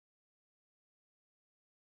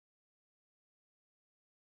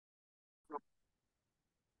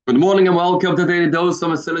Good morning and welcome to Daily Dose of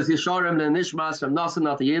Mesilas Yesharim and Nishmas from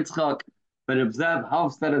Nasan at Yitzchak, but Zev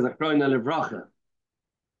Hafstad as a Chroina Levracha.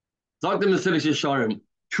 Dr. Mesilas Yesharim,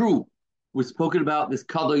 true, we've spoken about this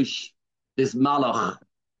Kadosh, this Malach,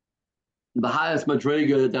 the highest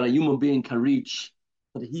Madrega that a human being can reach,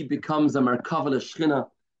 that he becomes a Merkava Shechina.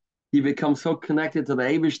 He becomes so connected to the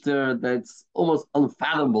Eibishter that it's almost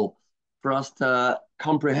unfathomable for us to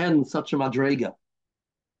comprehend such a Madrega.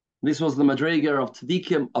 This was the Madrega of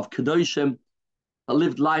Tzadikim, of Kedoshim, that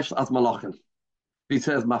lived lives as Malachim. He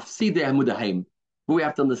says, Mafside Hamudaheim. But we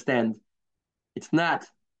have to understand, it's not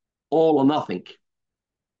all or nothing.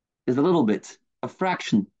 There's a little bit, a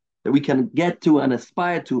fraction that we can get to and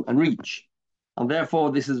aspire to and reach. And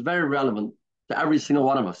therefore, this is very relevant to every single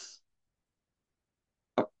one of us.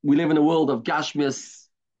 We live in a world of Gashmias,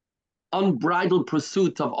 unbridled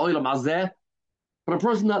pursuit of Olam Hazeh, but a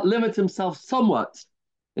person that limits himself somewhat,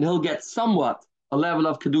 and he'll get somewhat a level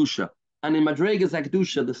of Kedusha. And in Madregas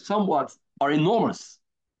Kedusha, the somewhat are enormous,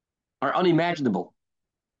 are unimaginable.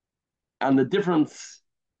 And the difference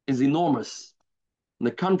is enormous. And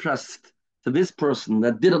the contrast to this person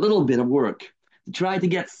that did a little bit of work to try to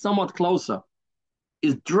get somewhat closer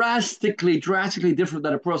is drastically different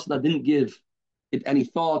than a person that didn't give it any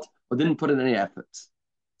thought or didn't put in any effort.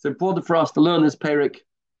 It's important for us to learn this Perek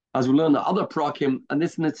as we learn the other Prakim, and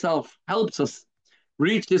this in itself helps us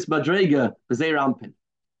reach this Madrega, the Zerampin.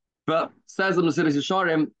 But says the Mesilas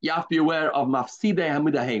Yesharim, you have to be aware of Mafside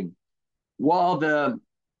Hamudaheim. What are the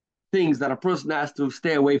things that a person has to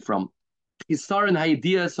stay away from? Isarin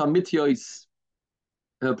ideas or mityois.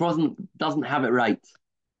 The person doesn't have it right,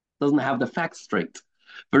 doesn't have the facts straight.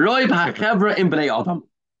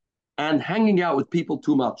 And hanging out with people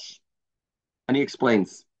too much. And he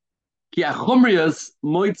explains, Gashmias,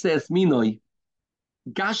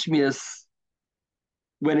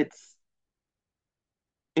 when it's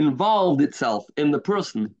involved itself in the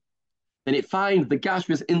person, then it finds the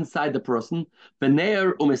Gashmias inside the person, and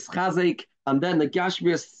then the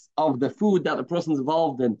Gashmias of the food that the person's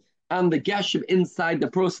involved in, and the Gashim inside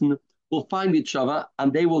the person will find each other,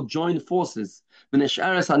 and they will join forces. And then the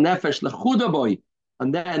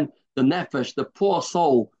nefesh, the poor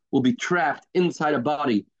soul, will be trapped inside a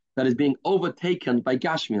body that is being overtaken by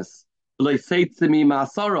Gashmias.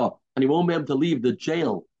 And he won't be able to leave the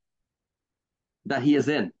jail that he is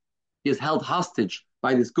in. He is held hostage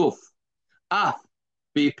by this goof.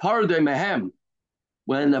 Be mehem,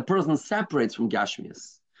 when a person separates from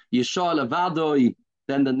Gashmias. Yishar levadoi,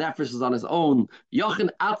 then the nefesh is on his own. Yochin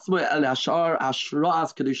atzma el hashar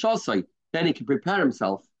ashras kedushasai, then he can prepare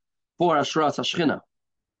himself for ashras hashchina.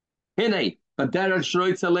 Hine, baderach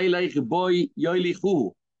shroitza leilech boy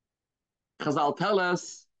yoilichu. Chazal tell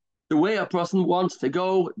us the way a person wants to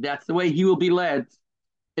go, that's the way he will be led.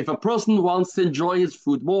 If a person wants to enjoy his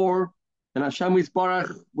food more, then Hashem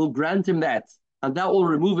Yisbarach will grant him that, and that will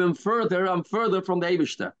remove him further and further from the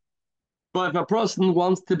Eibishter. But if a person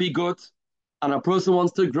wants to be good, and a person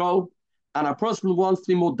wants to grow, and a person wants to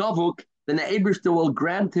be more davuk, then the Eibishter will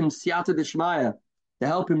grant him siyata d'shmaya to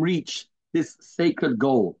help him reach this sacred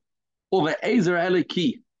goal. Over Ezer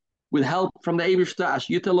Eliki, with help from the Eibishter, Ash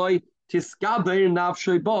Yutaloi, Tiskaber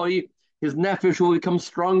Nafshoy Boy, his nefesh will become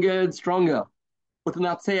stronger and stronger. But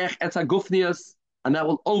not say it's a gufnius, and that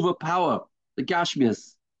will overpower the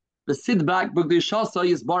Gashmias. The Sidbak Bugdishasa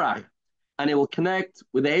is Barach, and it will connect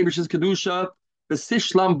with the Abish's Kedusha, the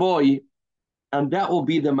Sishlam boy, and that will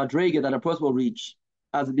be the Madrega that a person will reach,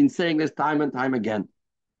 as I've been saying this time and time again.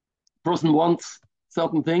 Person wants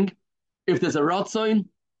certain thing. If there's a Ratzoin,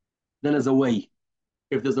 then there's a way.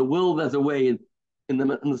 If there's a will, there's a way. In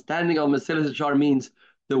the understanding of Mesilas Yesharim means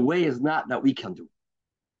the way is not that we can do.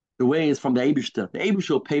 The way is from the Eibishter. The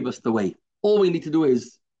Eibishter will pave us the way. All we need to do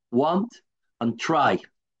is want and try.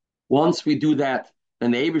 Once we do that,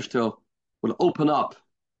 then the Eibishter will open up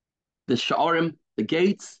the Sha'arim, the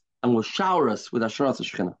gates, and will shower us with Asheras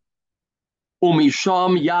Shechina.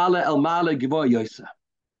 Umisham Yale El Male Givoy Yosa.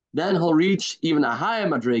 Then he'll reach even a higher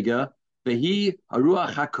Madrega, Vehi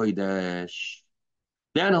Haruach HaKodesh.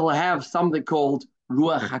 Then he'll have something called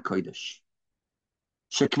Ruach HaKodesh.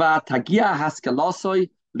 Shekva Tagia Haskalosoi.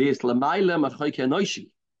 He'll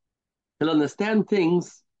understand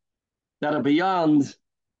things that are beyond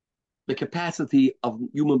the capacity of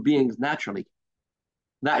human beings naturally.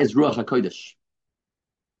 That is Ruach HaKodesh.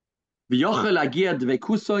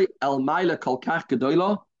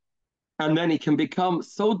 And then he can become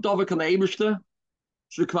so dovek on the Eibishter,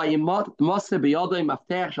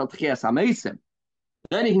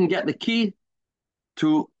 then he can get the key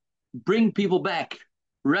to bring people back,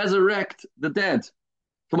 resurrect the dead.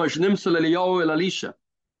 From Elisha.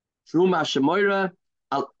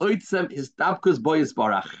 Al oitzem his dabkus boyes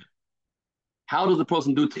barach. How does the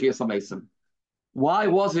person do Tchias HaMesim? Why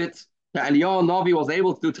was it that Eliyahu Navi was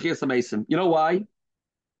able to do Tchias HaMesim? You know why?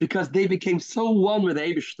 Because they became so one with the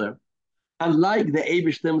Eibishter, and like the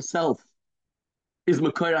Eibishter himself is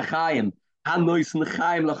Mekoyer HaChaim, Hanois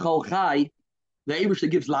Nechaim Lachol Chai, the Eibishter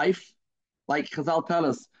gives life, like Chazal tell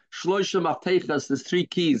us, Shloisha Maftechas, there's three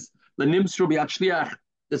keys, the Nimsru B'Yad Shliach,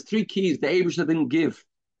 there's three keys the Eibishter didn't give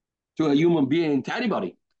to a human being, to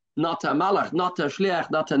anybody, not to a Malach, not to a Shliach,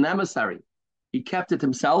 not to an emissary. He kept it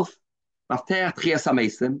himself. Maftech Tchias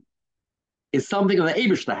HaMesim is something that the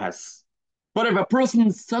Eibishter has. But if a person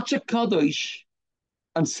is such a Kadosh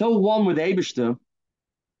and so one with the Eibishter,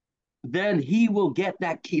 then he will get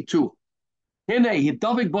that key too. Hine, he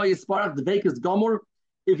dovik boy yisparach devekas gomor.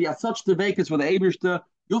 If he has such devekas for the Eibishter,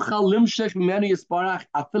 yuchal limshech mimenu yisparach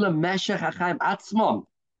afila meshech hachaim atzmon.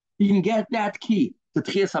 You can get that key to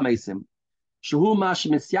Tchias HaMesim. Shehu mash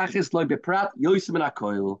misyachis loy beprat yoisim in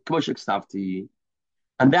akoil. Kmoshek stavti.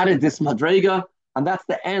 And that is this madrega, and that's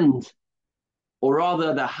the end, or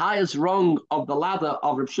rather the highest rung of the ladder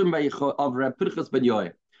of Reb Shimon of Reb Pinchas ben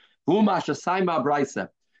Yoel. Hu mash asayma braisa.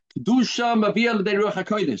 Kedusha mavia de Ruach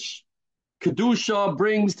HaKodesh. Kedusha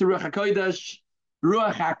brings to Ruach HaKodesh.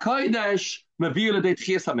 Ruach HaKodesh mavia de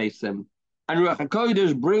Tchias HaMesim. And Ruach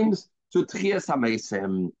HaKodesh brings to Tchias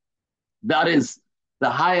HaMesim. That is the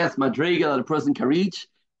highest madrega that a person can reach.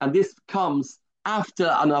 And this comes after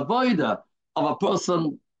an avoida of a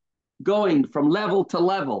person going from level to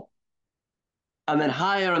level. And then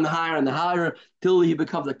higher and higher and higher till he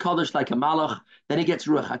becomes a Kodesh like a Malach. Then he gets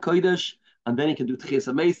Ruach HaKodesh. And then he can do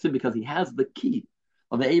Tchias HaMesim because he has the key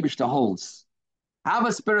of the Eibishter holds. Have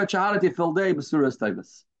a spirituality filled day, B'suras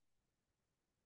Taivas.